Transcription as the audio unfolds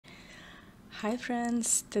Hi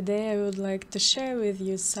friends, today I would like to share with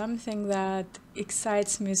you something that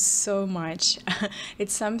excites me so much.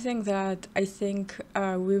 It's something that I think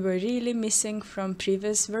we were really missing from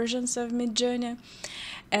previous versions of Midjourney,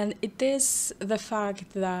 and it is the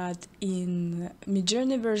fact that in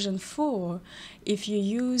Midjourney version 4, if you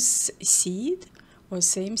use seed or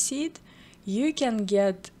same seed, you can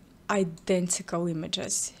get identical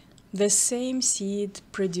images. The same seed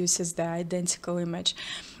produces the identical image.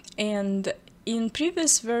 And in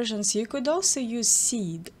previous versions, you could also use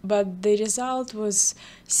seed, but the result was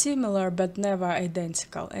similar but never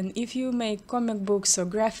identical. And if you make comic books or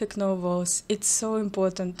graphic novels, it's so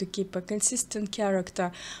important to keep a consistent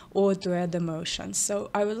character or to add emotion.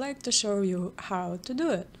 So I would like to show you how to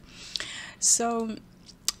do it. So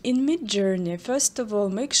in Midjourney, first of all,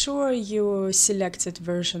 make sure you selected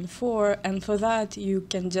version 4, and for that you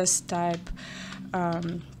can just type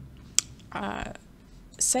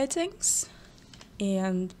settings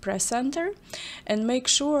and press enter, and make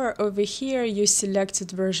sure over here you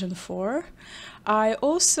selected version 4. I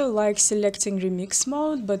also like selecting remix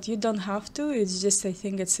mode, but you don't have to. It's just I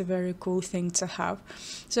think it's a very cool thing to have.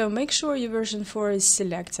 So make sure your version 4 is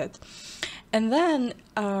selected, and then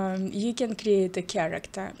you can create a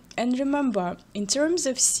character. And remember, in terms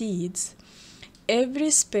of seeds,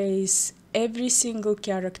 every space, every single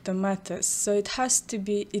character matters, so it has to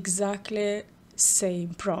be exactly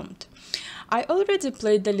same prompt. I already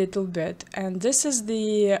played a little bit, and this is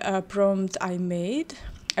the prompt I made.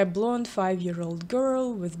 A blonde 5-year-old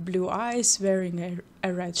girl with blue eyes wearing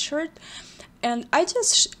a red shirt, and I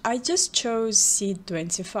just chose seed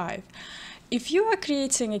 25. If you are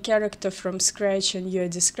creating a character from scratch and you're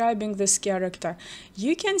describing this character,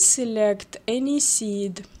 you can select any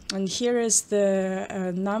seed, and here is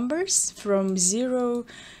the numbers from 0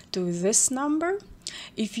 to this number.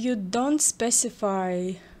 If you don't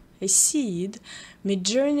specify a seed,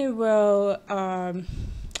 Midjourney will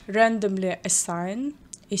randomly assign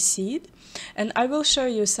a seed, and I will show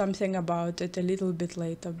you something about it a little bit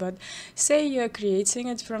later. But say you're creating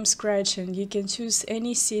it from scratch and you can choose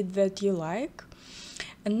any seed that you like.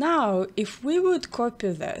 And now if we would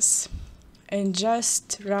copy this and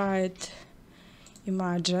just write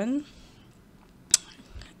imagine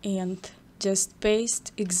and just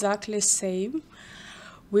paste exactly same,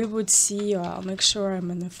 we would see, I'll make sure I'm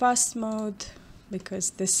in a fast mode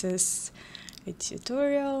because this is a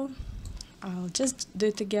tutorial. I'll just do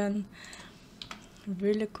it again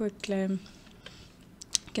really quickly. You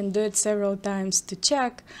can do it several times to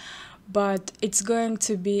check, but it's going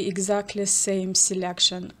to be exactly the same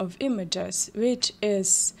selection of images, which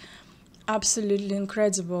is absolutely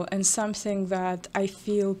incredible and something that I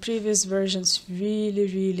feel previous versions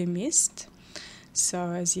really missed.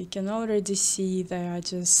 So as you can already see, they are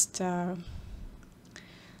just the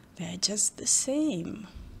same.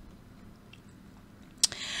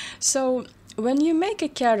 So when you make a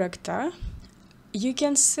character, you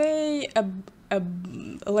can say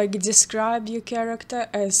like describe your character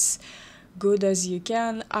as good as you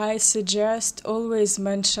can. I suggest always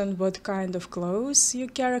mention what kind of clothes your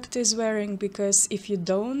character is wearing, because if you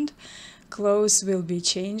don't, clothes will be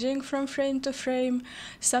changing from frame to frame.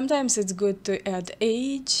 Sometimes it's good to add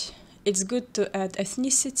age, it's good to add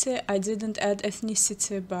ethnicity. I didn't add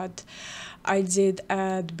ethnicity, but I did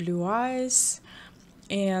add blue eyes.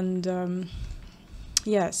 And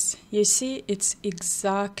yes, you see, it's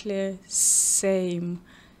exactly same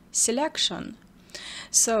selection.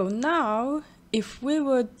 So now if we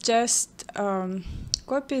would just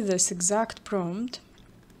copy this exact prompt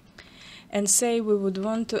and say we would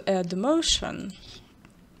want to add emotion,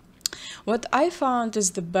 what I found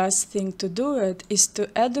is the best thing to do it is to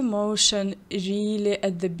add emotion really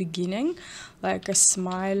at the beginning, like a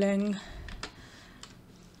smiling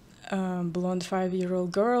blonde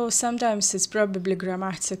 5-year-old girl. Sometimes it's probably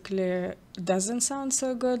grammatically doesn't sound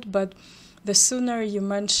so good, but the sooner you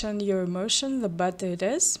mention your emotion, the better it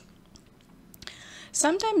is.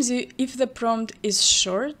 Sometimes if the prompt is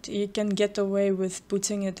short, you can get away with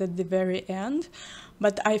putting it at the very end,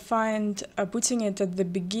 but I find putting it at the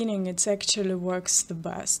beginning, it actually works the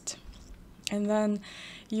best. And then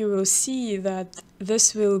you will see that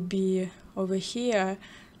this will be over here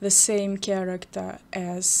the same character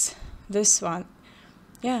as this one.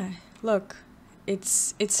 Yeah, look,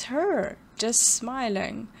 it's her just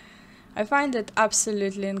smiling. I find it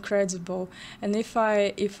absolutely incredible. And if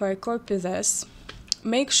I copy this,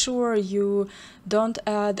 make sure you don't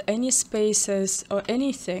add any spaces or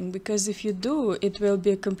anything, because if you do, it will be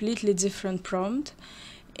a completely different prompt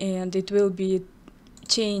and it will be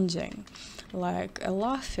changing, like a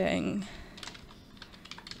laughing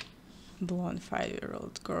blonde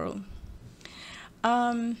 5-year-old girl.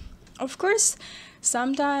 Of course,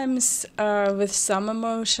 sometimes with some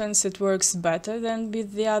emotions it works better than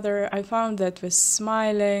with the other. I found that with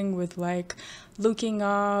smiling, with like looking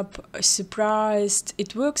up, surprised,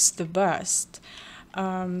 it works the best.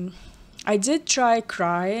 I did try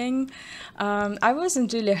crying. I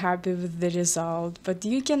wasn't really happy with the result, but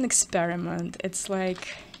you can experiment. It's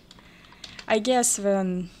like, I guess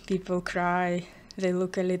when people cry, they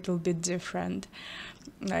look a little bit different.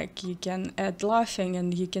 Like you can add laughing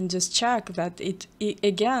and you can just check that it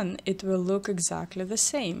again, it will look exactly the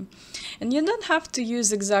same. And you don't have to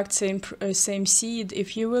use exact same seed.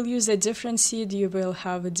 If you will use a different seed, you will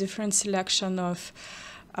have a different selection of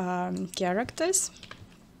characters.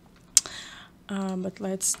 But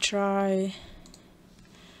let's try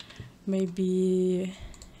maybe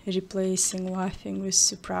replacing laughing with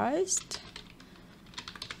surprised.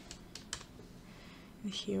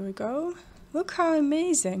 Here we go. Look how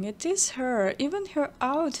amazing it is her. Even her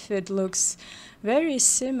outfit looks very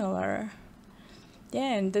similar.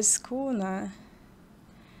 Yeah, and this schooner.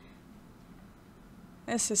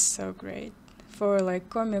 This is so great for like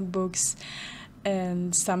comic books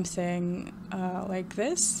and something like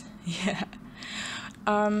this. Yeah.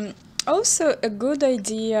 Also a good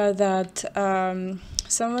idea that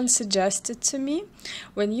someone suggested to me,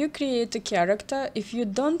 when you create a character, if you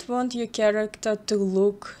don't want your character to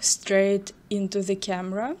look straight into the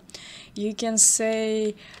camera, you can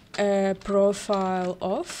say profile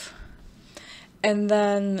off and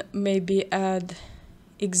then maybe add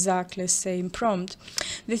exactly same prompt.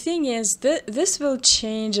 The thing is that this will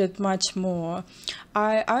change it much more.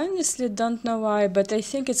 I honestly don't know why, but I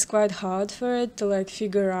think it's quite hard for it to like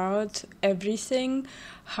figure out everything,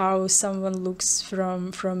 how someone looks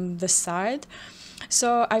from the side.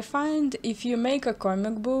 So I find if you make a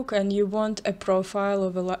comic book and you want a profile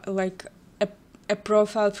of a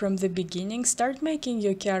profile from the beginning, start making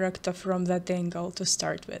your character from that angle to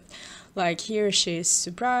start with. Like here she's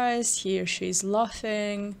surprised, here she's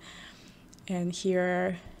laughing, and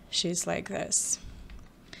here she's like this.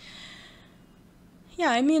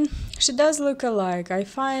 Yeah, I mean, she does look alike. I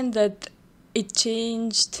find that it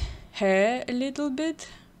changed hair a little bit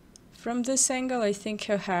from this angle. I think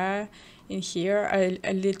her hair in here are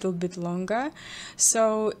a little bit longer.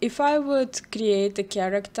 So if I would create a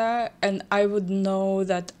character and I would know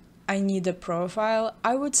that I need a profile,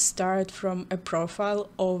 I would start from a profile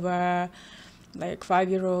of a like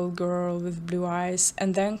 5-year-old girl with blue eyes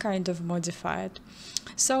and then kind of modify it.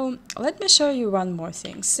 So let me show you one more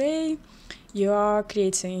thing. Say you are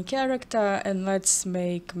creating a character and let's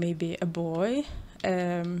make maybe a boy,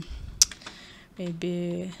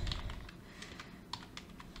 maybe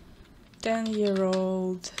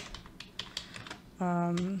 10-year-old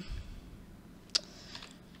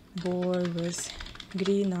boy with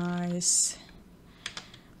green eyes,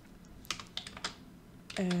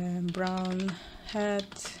 brown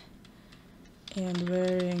hat, and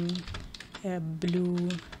wearing a blue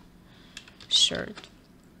shirt.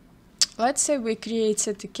 Let's say we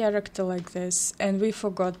created a character like this and we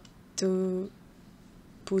forgot to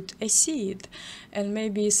put a seed, and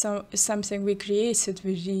maybe something we created,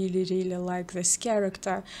 we really like this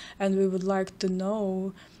character and we would like to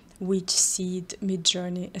know which seed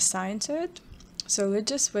Midjourney assigned to it. So let's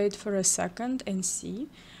just wait for a second and see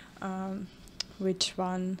which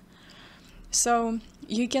one. So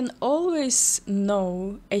you can always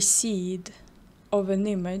know a seed of an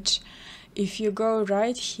image if you go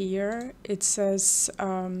right here. It says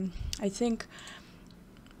I think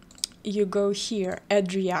you go here,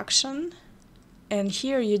 add reaction, and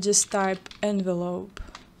here you just type envelope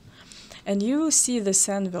and you will see this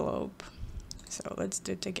envelope. So let's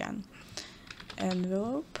do it again,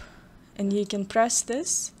 envelope, and you can press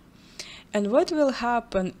this, and what will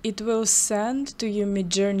happen, it will send to your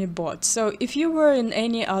Midjourney bot. So if you were in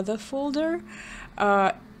any other folder,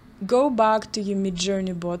 go back to your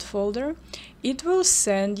Midjourney bot folder, it will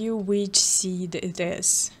send you which seed it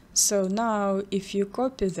is. So now if you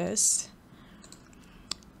copy this,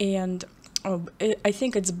 and I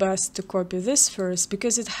think it's best to copy this first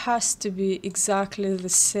because it has to be exactly the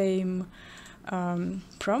same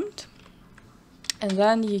prompt, and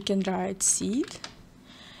then you can write seed,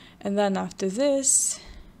 and then after this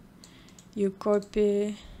you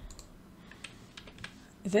copy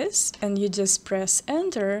this and you just press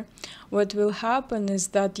enter. What will happen is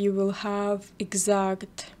that you will have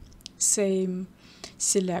exact same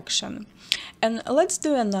selection. And let's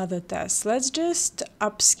do another test. Let's just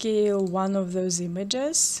upscale one of those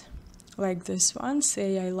images, like this one.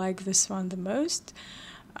 Say I like this one the most.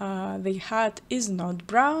 The hat is not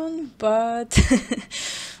brown, but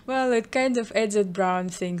well, it kind of added brown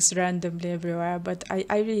things randomly everywhere, but I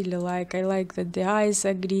really like that the eyes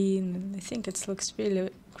are green, and I think it looks really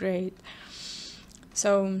great.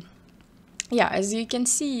 So yeah, as you can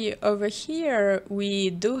see over here, we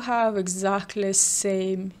do have exactly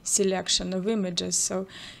same selection of images. So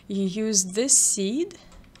you use this seed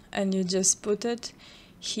and you just put it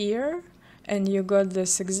here, and you got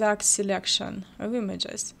this exact selection of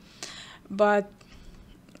images. But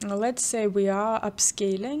let's say we are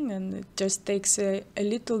upscaling and it just takes a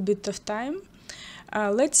little bit of time.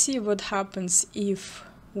 Let's see what happens if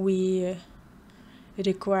we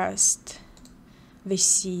request the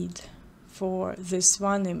seed for this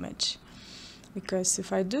one image, because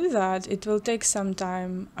if I do that, it will take some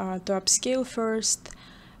time to upscale first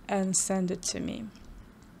and send it to me.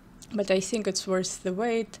 But I think it's worth the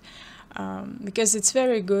wait, because it's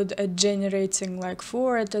very good at generating like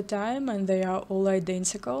 4 at a time and they are all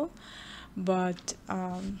identical. But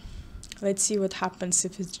let's see what happens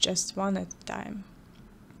if it's just one at a time.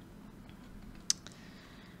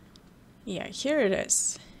 Yeah, here it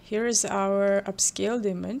is. Here is our upscaled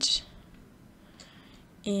image.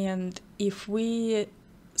 And if we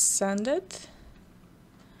send it,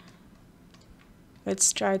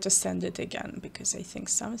 let's try to send it again, because I think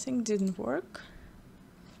something didn't work.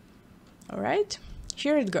 All right,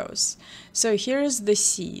 here it goes. So here is the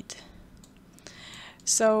seed.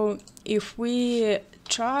 So if we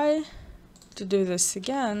try to do this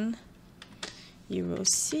again, you will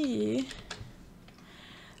see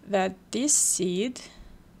that this seed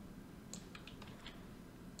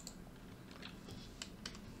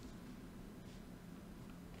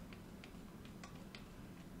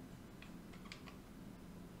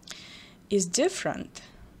is different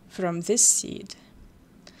from this seed.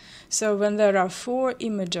 So when there are 4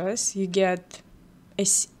 images, you get a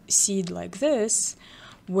seed like this.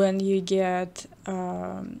 When you get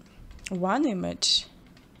one image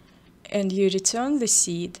and you return the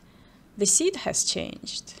seed has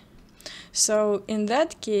changed. So in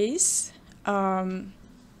that case, when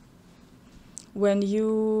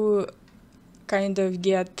you kind of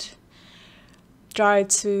try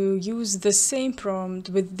to use the same prompt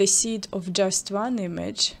with the seed of just one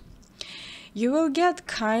image, you will get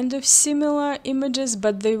kind of similar images,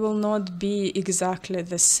 but they will not be exactly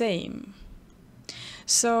the same.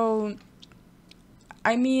 So,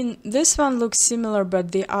 I mean, this one looks similar,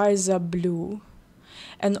 but the eyes are blue.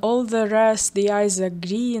 And all the rest, the eyes are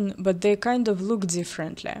green, but they kind of look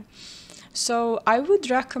differently. So I would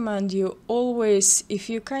recommend you always, if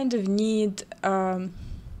you kind of need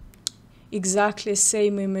exactly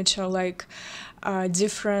same image or like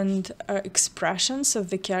different expressions of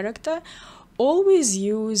the character, always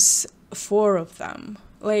use 4 of them.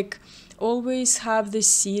 Like, always have the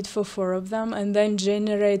seed for 4 of them and then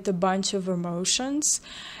generate a bunch of emotions,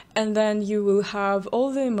 and then you will have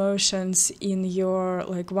all the emotions in your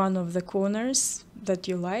like one of the corners that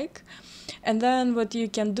you like. And then what you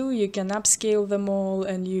can do, you can upscale them all,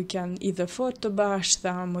 and you can either photobash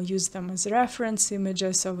them or use them as reference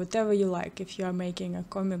images or whatever you like if you are making a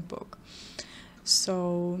comic book.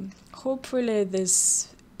 So hopefully this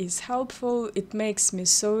is helpful. It makes me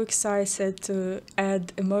so excited to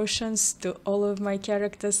add emotions to all of my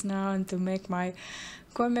characters now and to make my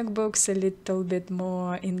comic books a little bit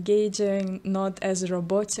more engaging, not as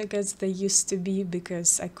robotic as they used to be,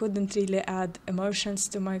 because I couldn't really add emotions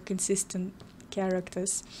to my consistent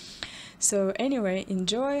characters. So anyway,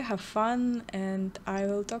 enjoy, have fun, and I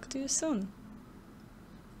will talk to you soon.